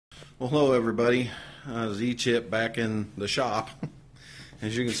Well, hello everybody. Z-Chip back in the shop.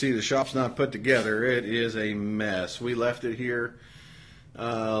 As you can see, the shop's not put together. It is a mess. We left it here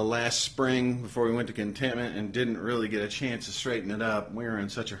last spring before we went to containment and didn't really get a chance to straighten it up. We were in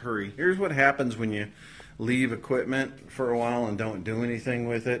such a hurry. Here's what happens when you leave equipment for a while and don't do anything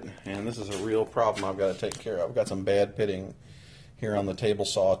with it. And this is a real problem I've got to take care of. I've got some bad pitting here on the table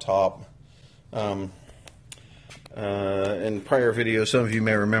saw top. In prior videos, some of you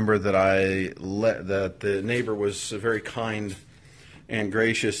may remember that that the neighbor was very kind and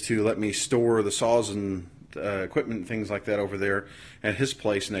gracious to let me store the saws and equipment and things like that over there at his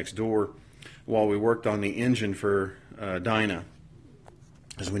place next door while we worked on the engine for Dinah,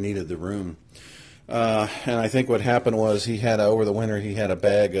 as we needed the room. And I think what happened was he had over the winter he had a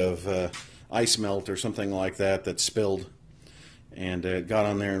bag of ice melt or something like that spilled, and it got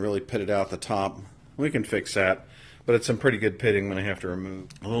on there and really pitted out the top. We can fix that. But it's some pretty good pitting I'm going to have to remove.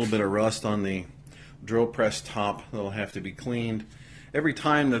 A little bit of rust on the drill press top that'll have to be cleaned. Every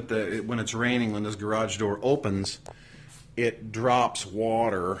time that when it's raining, when this garage door opens, it drops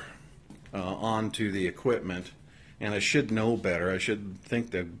water onto the equipment, and I should know better. I should think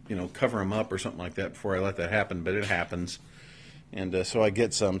to cover them up or something like that before I let that happen, but it happens. And so I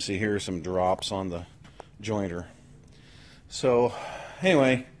get some. See, here's some drops on the jointer. So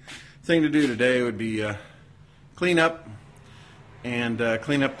anyway, thing to do today would be clean up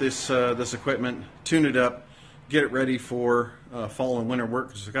this this equipment, tune it up, get it ready for fall and winter work.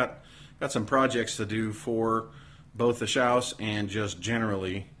 Because I've got some projects to do for both the house and just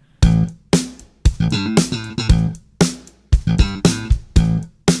generally.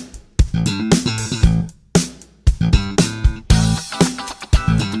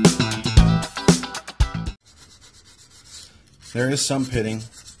 There is some pitting.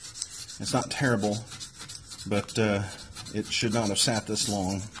 It's not terrible, but it should not have sat this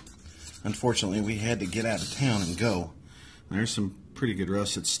long. Unfortunately, we had to get out of town and go. There's some pretty good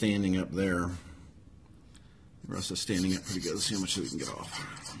rust that's standing up there. The rust is standing up pretty good. Let's see how much we can get off.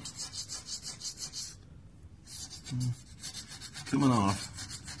 Coming off,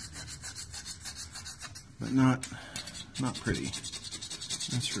 but not pretty.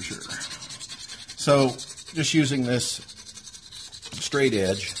 That's for sure. So, just using this straight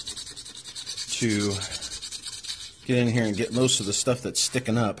edge to get in here and get most of the stuff that's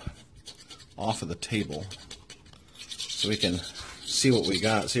sticking up off of the table so we can see what we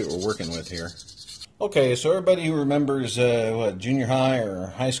got, see what we're working with here. Okay, so everybody who remembers junior high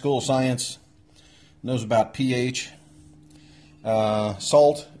or high school science knows about pH.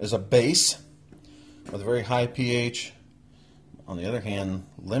 Salt is a base with a very high pH. On the other hand,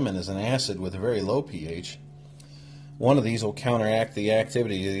 lemon is an acid with a very low pH. One of these will counteract the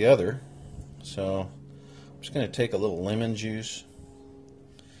activity of the other. So I'm just going to take a little lemon juice,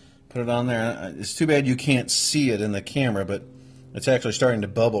 put it on there. It's too bad you can't see it in the camera, but it's actually starting to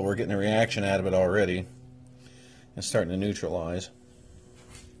bubble. We're getting a reaction out of it already. It's starting to neutralize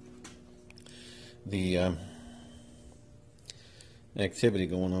the activity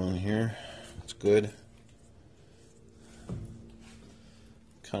going on here. It's good.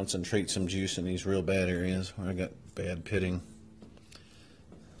 Concentrate some juice in these real bad areas where I got bad pitting.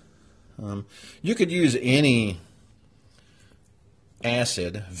 You could use any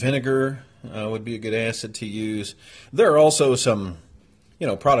acid. Vinegar would be a good acid to use. There are also some,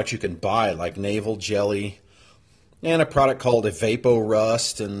 products you can buy like navel jelly and a product called Evapor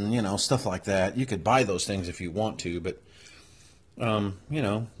Rust and stuff like that. You could buy those things if you want to, but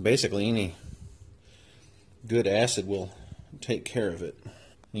basically any good acid will take care of it.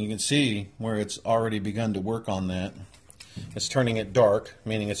 And you can see where it's already begun to work on that. It's turning it dark,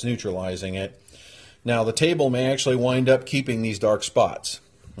 meaning it's neutralizing it. Now the table may actually wind up keeping these dark spots,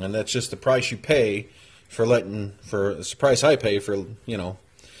 and that's just the price you pay for it's the price I pay for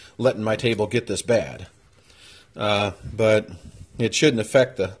letting my table get this bad. But it shouldn't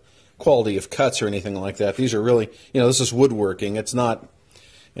affect the quality of cuts or anything like that. These are really, this is woodworking. It's not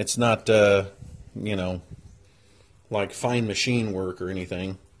like fine machine work or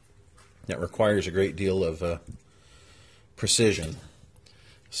anything that requires a great deal of precision.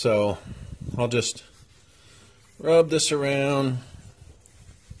 So I'll just rub this around,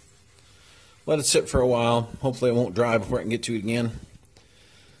 let it sit for a while. Hopefully it won't dry before I can get to it again,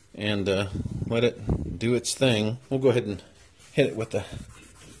 and let it do its thing. We'll go ahead and hit it with the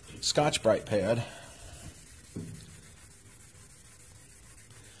Scotch-Brite pad.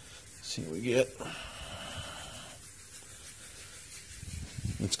 See what we get.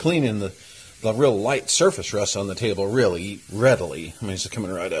 It's cleaning the real light surface rust on the table really readily. I mean, it's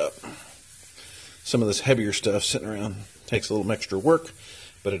coming right up. Some of this heavier stuff sitting around takes a little extra work,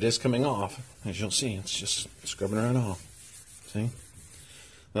 but it is coming off. As you'll see, it's just scrubbing right off. See?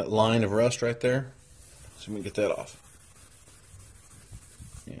 That line of rust right there? So we can get that off.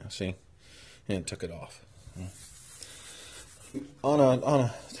 Yeah, see? And it took it off. On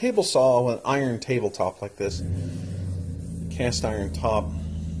a table saw with an iron tabletop like this, cast iron top,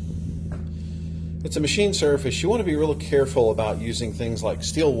 it's a machine surface. You want to be real careful about using things like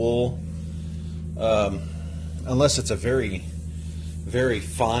steel wool, unless it's a very, very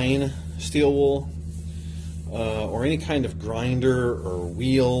fine steel wool, or any kind of grinder or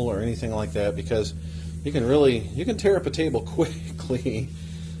wheel or anything like that, because you can tear up a table quickly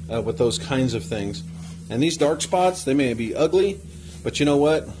with those kinds of things. And these dark spots, they may be ugly, but you know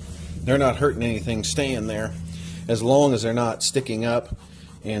what? They're not hurting anything staying there, as long as they're not sticking up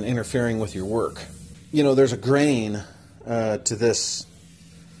and interfering with your work. You know, there's a grain to this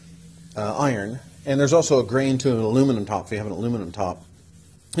iron, and there's also a grain to an aluminum top if you have an aluminum top.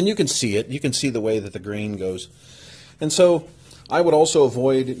 And you can see it. You can see the way that the grain goes. And so I would also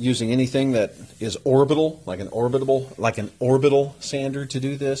avoid using anything that is orbital, like an orbital sander to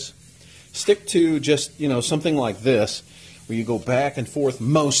do this. Stick to just, you know, something like this, where you go back and forth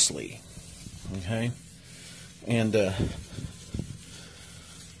mostly, okay? And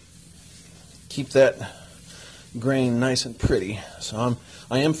keep that grain nice and pretty. So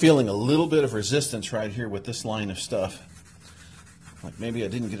I am feeling a little bit of resistance right here with this line of stuff. Like maybe I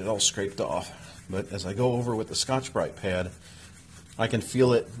didn't get it all scraped off, but as I go over with the Scotch-Brite pad, I can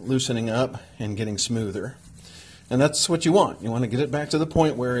feel it loosening up and getting smoother. And that's what you want. You want to get it back to the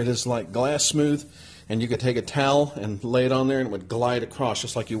point where it is like glass smooth, and you could take a towel and lay it on there and it would glide across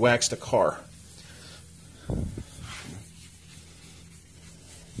just like you waxed a car.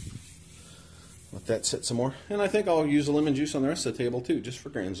 Let that sit some more. And I think I'll use the lemon juice on the rest of the table too, just for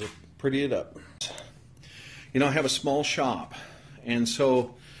grains to pretty it up. You know, I have a small shop, and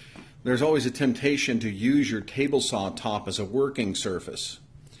so there's always a temptation to use your table saw top as a working surface.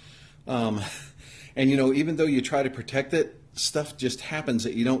 And you know, even though you try to protect it, stuff just happens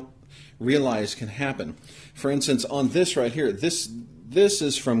that you don't realize can happen. For instance, on this right here, this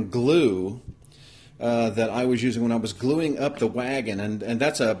is from glue that I was using when I was gluing up the wagon, and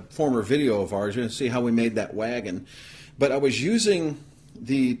that's a former video of ours. You're going to see how we made that wagon. But I was using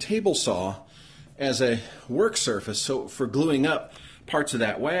the table saw as a work surface, so for gluing up parts of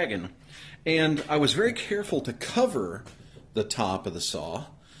that wagon. And I was very careful to cover the top of the saw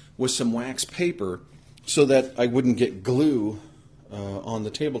with some wax paper so that I wouldn't get glue on the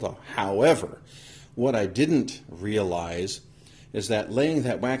tabletop. However, what I didn't realize is that laying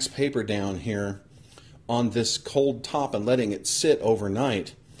that wax paper down here on this cold top and letting it sit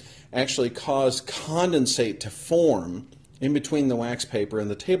overnight actually caused condensate to form in between the wax paper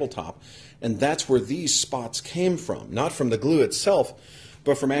and the tabletop. And that's where these spots came from. Not from the glue itself,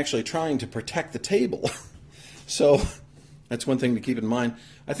 but from actually trying to protect the table. So that's one thing to keep in mind.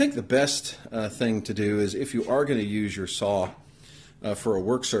 I think the best thing to do is, if you are going to use your saw for a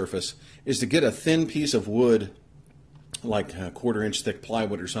work surface, is to get a thin piece of wood, like a 1/4 inch thick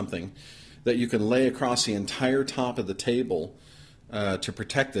plywood or something, that you can lay across the entire top of the table to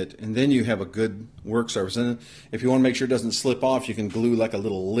protect it, and then you have a good work surface. And if you want to make sure it doesn't slip off, you can glue like a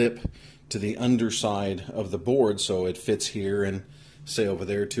little lip to the underside of the board so it fits here and say over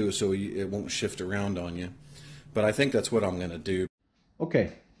there too, so it won't shift around on you. But I think that's what I'm going to do.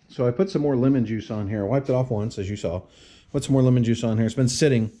 Okay, so I put some more lemon juice on here. I wiped it off once, as you saw. Put some more lemon juice on here. It's been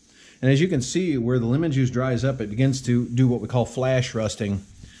sitting, and as you can see, where the lemon juice dries up, it begins to do what we call flash rusting.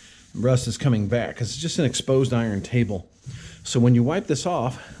 Rust is coming back because it's just an exposed iron table. So when you wipe this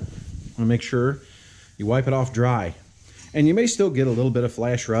off, I want to make sure you wipe it off dry. And you may still get a little bit of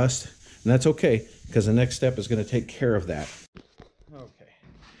flash rust, and that's okay, because the next step is going to take care of that. Okay,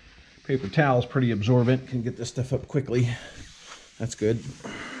 paper towel is pretty absorbent, can get this stuff up quickly. That's good.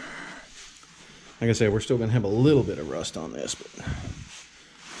 Like I say, we're still going to have a little bit of rust on this, but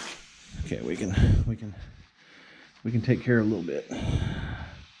okay, we can take care of a little bit.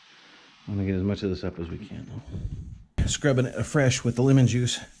 I'm going to get as much of this up as we can. Scrubbing it afresh with the lemon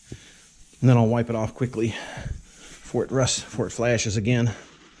juice, and then I'll wipe it off quickly before it rusts, before it flashes again.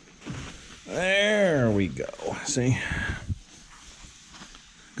 There we go. See?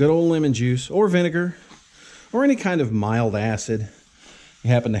 Good old lemon juice, or vinegar, or any kind of mild acid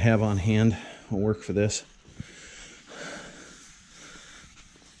you happen to have on hand will work for this.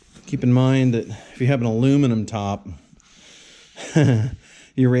 Keep in mind that if you have an aluminum top,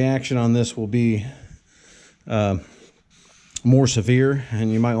 your reaction on this will be more severe,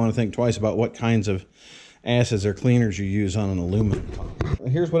 and you might want to think twice about what kinds of acids or cleaners you use on an aluminum top.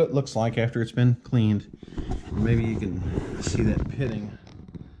 Here's what it looks like after it's been cleaned. Maybe you can see that pitting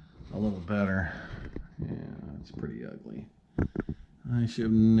little better. Yeah, it's pretty ugly. I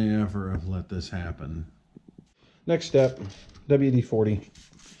should never have let this happen. Next step, WD-40.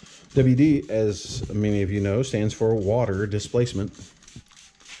 WD, as many of you know, stands for water displacement.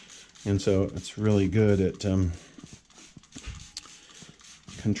 And so it's really good at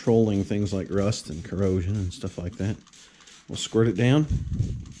controlling things like rust and corrosion and stuff like that. We'll squirt it down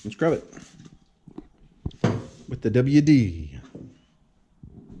and scrub it with the WD.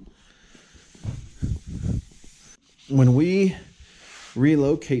 When we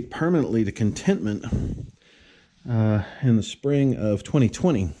relocate permanently to Contentment in the spring of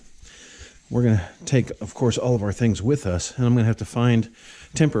 2020, we're going to take, of course, all of our things with us, and I'm going to have to find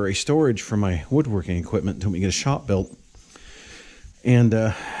temporary storage for my woodworking equipment until we get a shop built.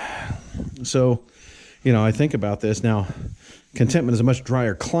 And so, you know, I think about this now. Contentment is a much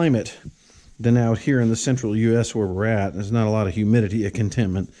drier climate than out here in the central U.S. where we're at. There's not a lot of humidity at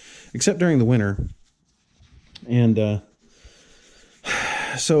Contentment, except during the winter. And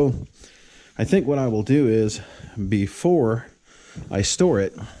so I think what I will do is, before I store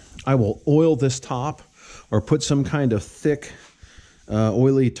it, I will oil this top or put some kind of thick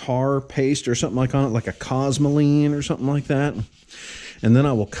oily tar paste or something like on it, like a Cosmoline or something like that. And then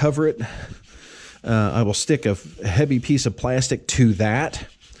I will cover it. I will stick a heavy piece of plastic to that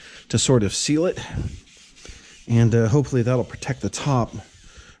to sort of seal it. And hopefully that'll protect the top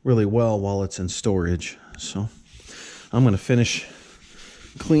really well while it's in storage. So I'm going to finish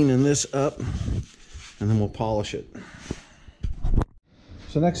cleaning this up and then we'll polish it.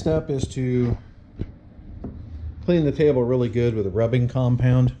 So next step is to clean the table really good with a rubbing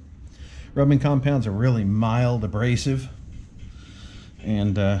compound. Rubbing compound's a really mild abrasive,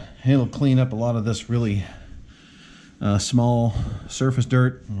 and it'll clean up a lot of this really small surface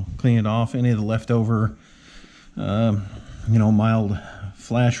dirt. It'll clean it off, any of the leftover you know, mild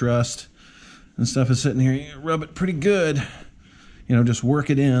flash rust and stuff is sitting here. You rub it pretty good, you know, just work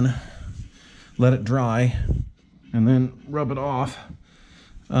it in, let it dry, and then rub it off.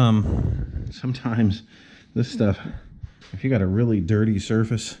 Sometimes this stuff, if you got a really dirty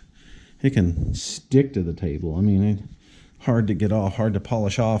surface, it can stick to the table. I mean, it's hard to get off, hard to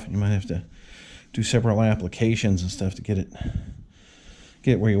polish off. You might have to do several applications and stuff to get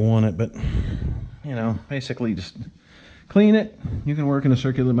it where you want it. But, you know, basically just clean it. You can work in a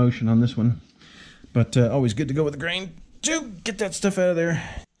circular motion on this one, but always good to go with the grain to get that stuff out of there.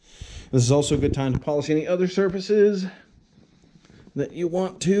 This is also a good time to polish any other surfaces that you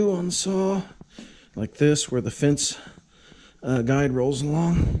want to on the saw, like this where the fence guide rolls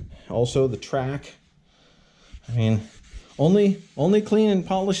along. Also the track. I mean, only clean and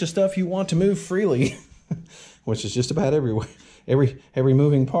polish the stuff you want to move freely, which is just about everywhere, every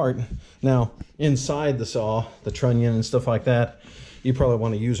moving part. Now inside the saw, the trunnion and stuff like that, you probably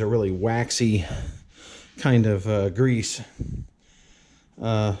want to use a really waxy kind of grease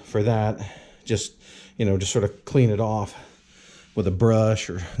for that. Just, you know, just sort of clean it off with a brush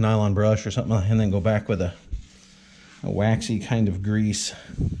or nylon brush or something, and then go back with a waxy kind of grease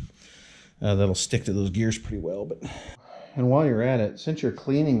that'll stick to those gears pretty well. But and while you're at it, since you're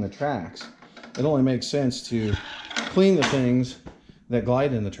cleaning the tracks, it only makes sense to clean the things that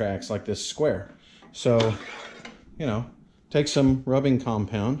glide in the tracks, like this square. So, you know, take some rubbing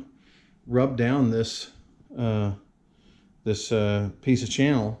compound, rub down this piece of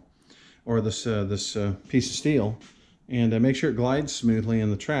channel or this piece of steel, and make sure it glides smoothly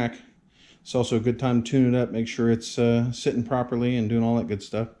in the track. It's also a good time to tune it up, make sure it's sitting properly and doing all that good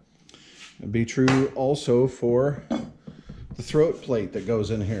stuff. It'd be true also for the throat plate that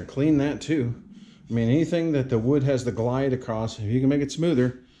goes in here. Clean that too. I mean, anything that the wood has the glide across, if you can make it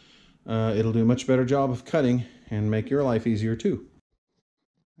smoother, it'll do a much better job of cutting and make your life easier too.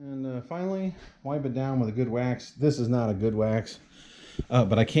 And finally, wipe it down with a good wax. This is not a good wax,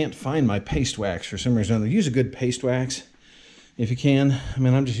 but I can't find my paste wax for some reason. Use a good paste wax if you can. I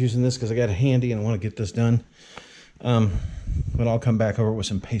mean, I'm just using this because I got it handy and I want to get this done. But I'll come back over with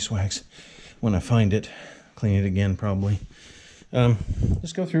some paste wax when I find it. Clean it again probably.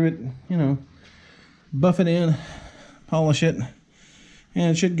 Just go through it, you know, buff it in, polish it,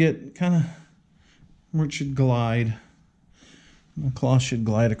 and it should get kind of where it should glide. The cloth should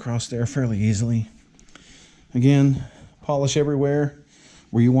glide across there fairly easily. Again, polish everywhere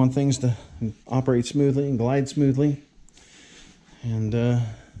where you want things to operate smoothly and glide smoothly. And there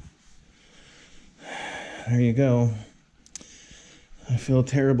you go. I feel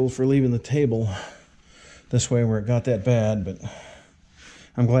terrible for leaving the table this way where it got that bad, but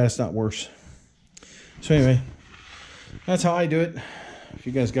I'm glad it's not worse. So anyway, that's how I do it. If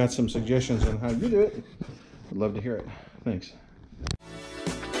you guys got some suggestions on how you do it, I'd love to hear it. Thanks.